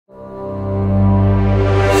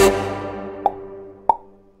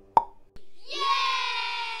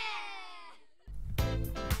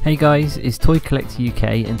Hey guys, it's Toy Collector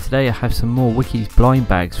UK and today I have some more Wikkeez blind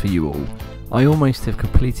bags for you all. I almost have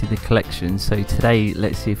completed the collection, so today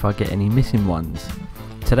let's see if I get any missing ones.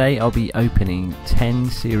 Today I'll be opening 10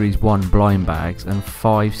 Series 1 blind bags and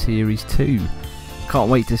 5 Series 2.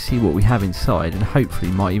 Can't wait to see what we have inside and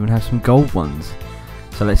hopefully might even have some gold ones.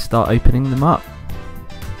 So let's start opening them up.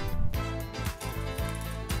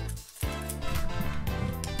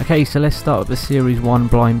 Okay, so let's start with the Series 1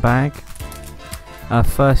 blind bag. Our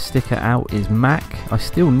first sticker out is Mack. I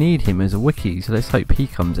still need him as a Wikkeez, so let's hope he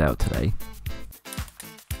comes out today.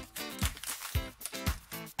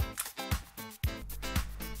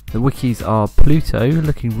 The Wikkeez are Pluto,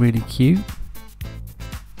 looking really cute,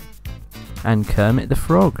 and Kermit the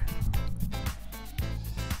Frog.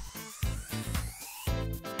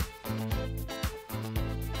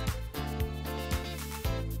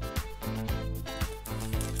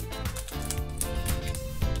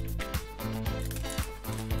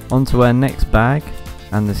 On to our next bag,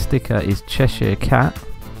 and the sticker is Cheshire Cat.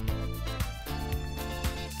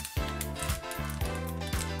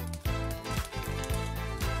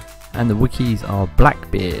 And the Wikkeez are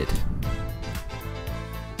Blackbeard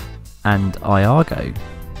and Iago.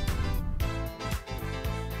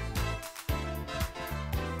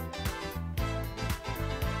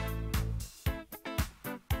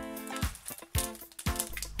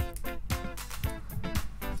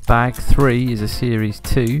 Bag 3 is a Series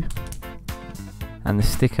 2 and the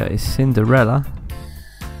sticker is Cinderella.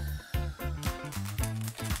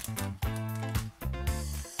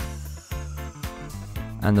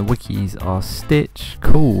 And the Wikkeez are Stitch,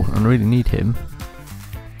 cool, I really need him.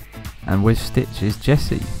 And with Stitch is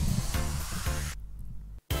Jessie.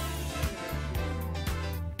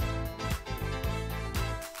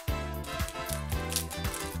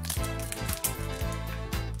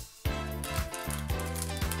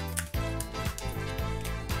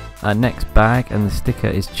 Our next bag and the sticker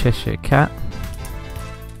is Cheshire Cat.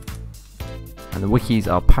 And the Wikkeez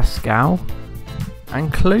are Pascal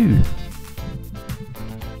and Clue.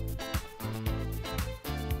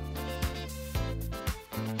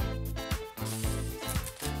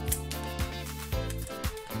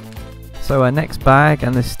 So our next bag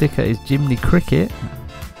and the sticker is Jiminy Cricket.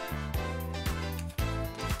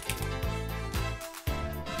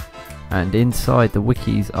 And inside the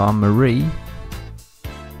Wikkeez are Marie.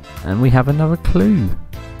 And we have another Clue.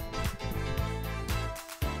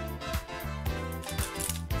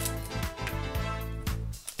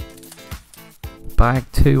 Bag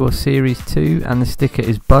 2 or Series 2 and the sticker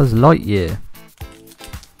is Buzz Lightyear.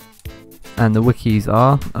 And the Wikkeez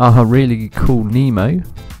are a really cool Nemo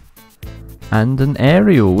and an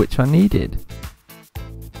Ariel, which I needed.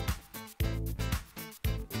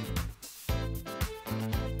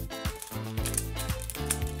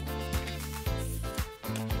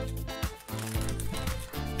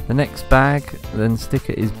 The next bag then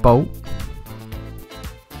sticker is Bolt.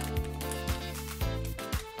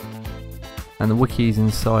 And the Wikkeez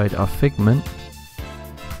inside are Figment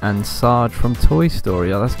and Sarge from Toy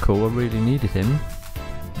Story. Oh, that's cool, I really needed him.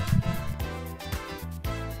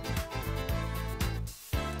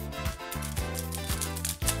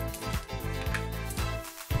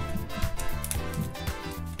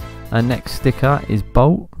 Our next sticker is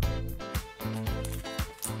Bolt.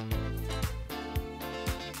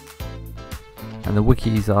 And the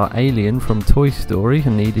Wikkeez are Alien from Toy Story,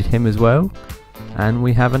 and needed him as well. And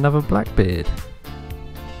we have another Blackbeard.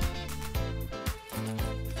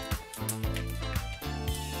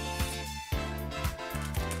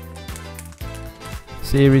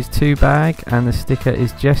 Series 2 bag and the sticker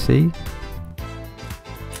is Jessie.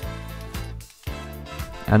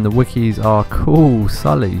 And the Wikkeez are cool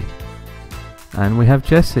Sully. And we have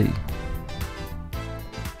Jessie.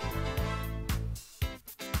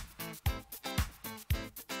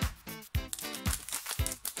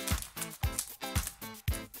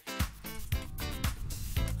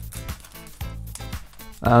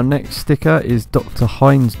 Our next sticker is Dr.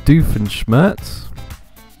 Heinz Doofenschmirtz,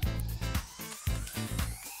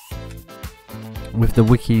 with the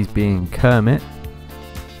Wikkeez being Kermit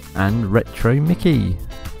and Retro Mickey.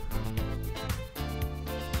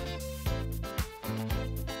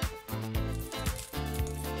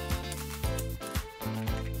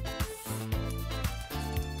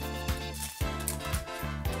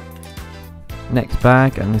 Next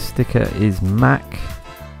bag and the sticker is Mack.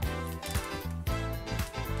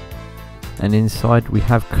 And inside we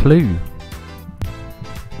have Clue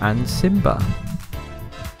and Simba.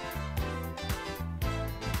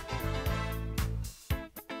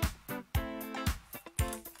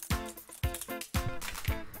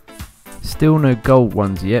 Still no gold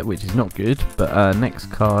ones yet, which is not good, but next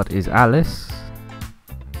card is Alice.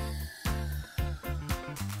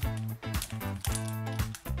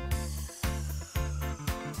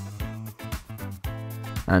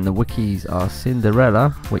 And the Wikkeez are Cinderella,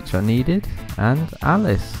 which I needed, and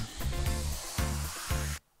Alice.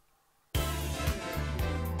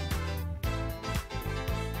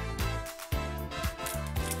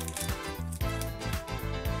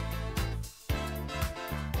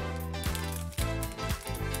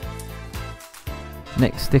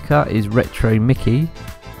 Next sticker is Retro Mickey.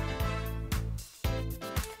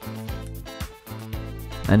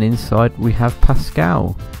 And inside we have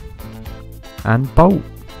Pascal and Bolt.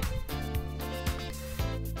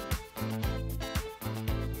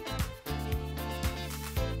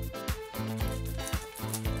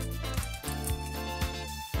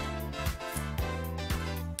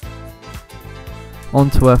 On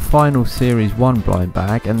to our final Series 1 blind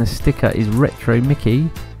bag, and the sticker is Retro Mickey.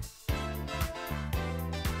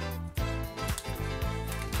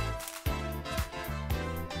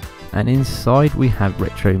 And inside we have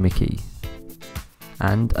Retro Mickey.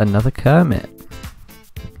 And another Kermit.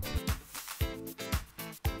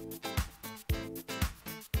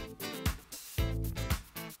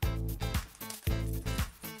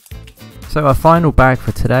 So our final bag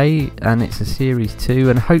for today, and it's a Series 2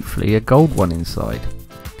 and hopefully a gold one inside.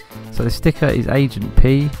 So the sticker is Agent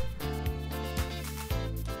P.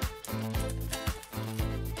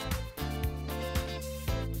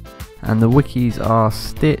 And the Wikkeez are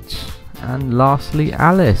Stitch and lastly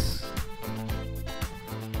Alice.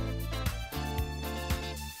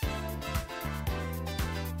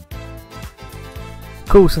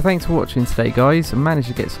 Cool, so thanks for watching today guys. I managed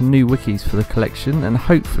to get some new Wikkeez for the collection, and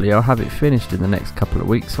hopefully I'll have it finished in the next couple of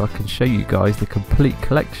weeks so I can show you guys the complete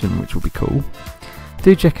collection, which will be cool.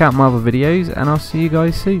 Do check out my other videos and I'll see you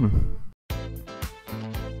guys soon.